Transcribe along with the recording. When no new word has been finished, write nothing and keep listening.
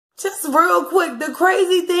just real quick, the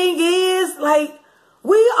crazy thing is, like,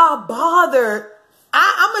 we are bothered.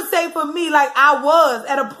 I'm going to say for me, like, I was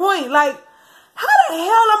at a point, like, how the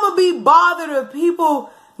hell I'm going to be bothered if people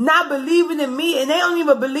not believing in me and they don't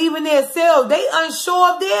even believe in themselves? They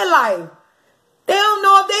unsure of their life. They don't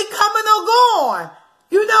know if they coming or going.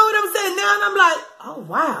 You know what I'm saying? Now I'm like, oh,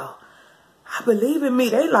 wow. I believe in me.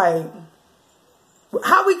 They like,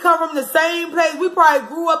 how we come from the same place. We probably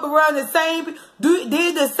grew up around the same,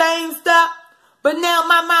 did the same stuff. But now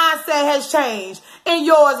my mindset has changed. And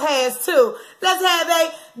yours has too. Let's have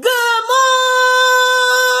a good morning.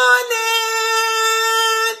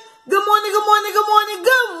 Good morning, good morning, good morning.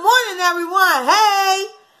 Good morning, everyone. Hey.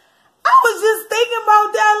 I was just thinking about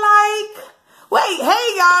that, like, wait, hey,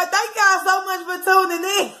 y'all. Thank y'all so much for tuning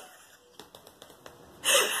in.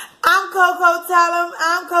 I'm kokotellem.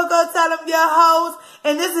 I'm kokotellem, your host.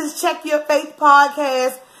 And this is Check Your Faith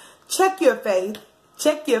podcast. Check your faith.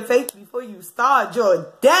 Check your faith before you start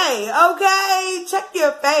your day, okay? Check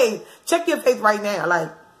your faith. Check your faith right now.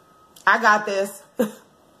 Like, I got this.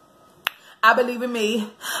 I believe in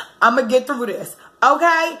me. I'm going to get through this,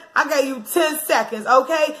 okay? I gave you 10 seconds,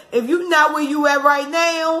 okay? If you're not where you at right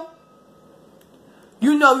now,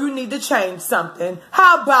 you know you need to change something.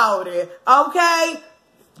 How about it, okay?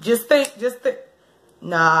 Just think.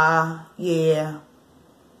 Nah, yeah.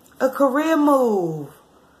 A career move.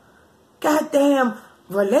 Goddamn.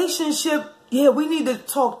 Relationship, yeah, we need to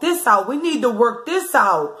talk this out. We need to work this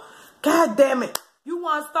out. God damn it. You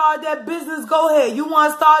want to start that business? Go ahead. You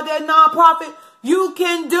want to start that nonprofit? You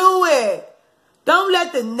can do it. Don't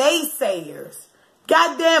let the naysayers,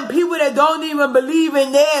 goddamn people that don't even believe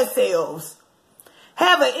in themselves,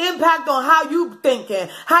 have an impact on how you thinking,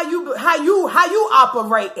 how you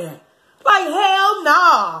operating. Like, hell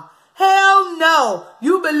no. Hell no.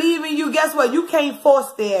 You believe in you. Guess what? You can't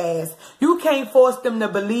force their ass. You can't force them to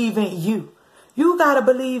believe in you. You got to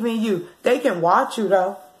believe in you. They can watch you,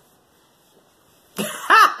 though.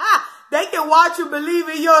 They can watch you believe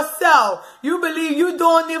in yourself. You believe you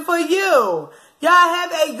doing it for you. Y'all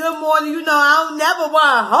have a good morning. You know, I don't never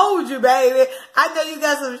want to hold you, baby. I know you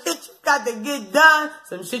got some shit you got to get done.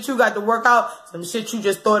 Some shit you got to work out. Some shit you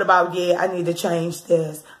just thought about, yeah, I need to change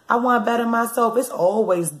this. I want to better myself. It's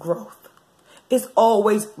always growth. It's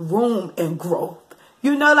always room and growth.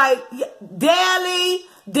 You know, like, daily.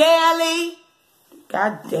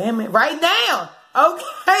 God damn it. Right now.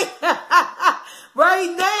 Okay. Right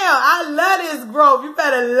now. I love this growth. You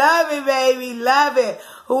better love it, baby. Love it.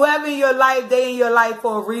 Whoever in your life, they in your life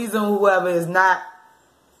for a reason. Whoever is not,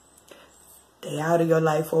 they out of your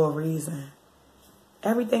life for a reason.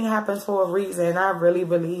 Everything happens for a reason. I really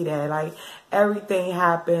believe that. Like, everything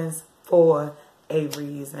happens for a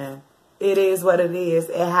reason. It is what it is.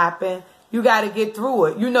 It happened. You got to get through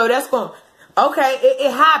it. You know, that's going, okay,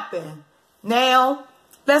 it happened. Now,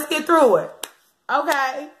 let's get through it.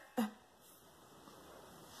 Okay.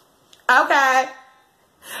 Okay.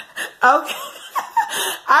 Okay.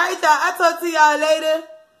 All right, y'all. I'll talk to y'all later.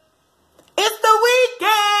 It's the weekend.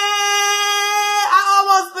 I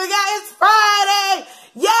almost forgot. It's Friday.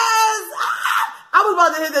 Yes. I was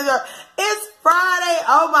about to hit the door. It's Friday.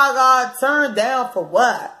 Oh my God. Turn down for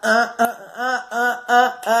what?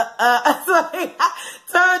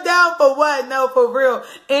 Turn down for what? No, for real.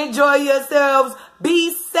 Enjoy yourselves.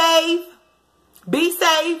 Be safe. Be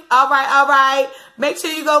safe. All right. Make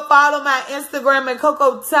sure you go follow my Instagram at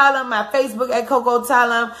kokotellem, my Facebook at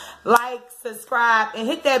kokotellem. Like, subscribe, and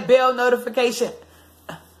hit that bell notification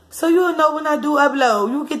so you'll know when I do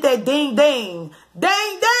upload. You get that ding, ding.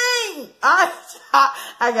 Ding, ding. All right.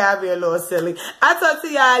 I gotta be a little silly. I'll talk to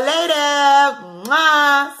y'all later.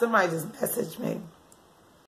 Mwah. Somebody just messaged me.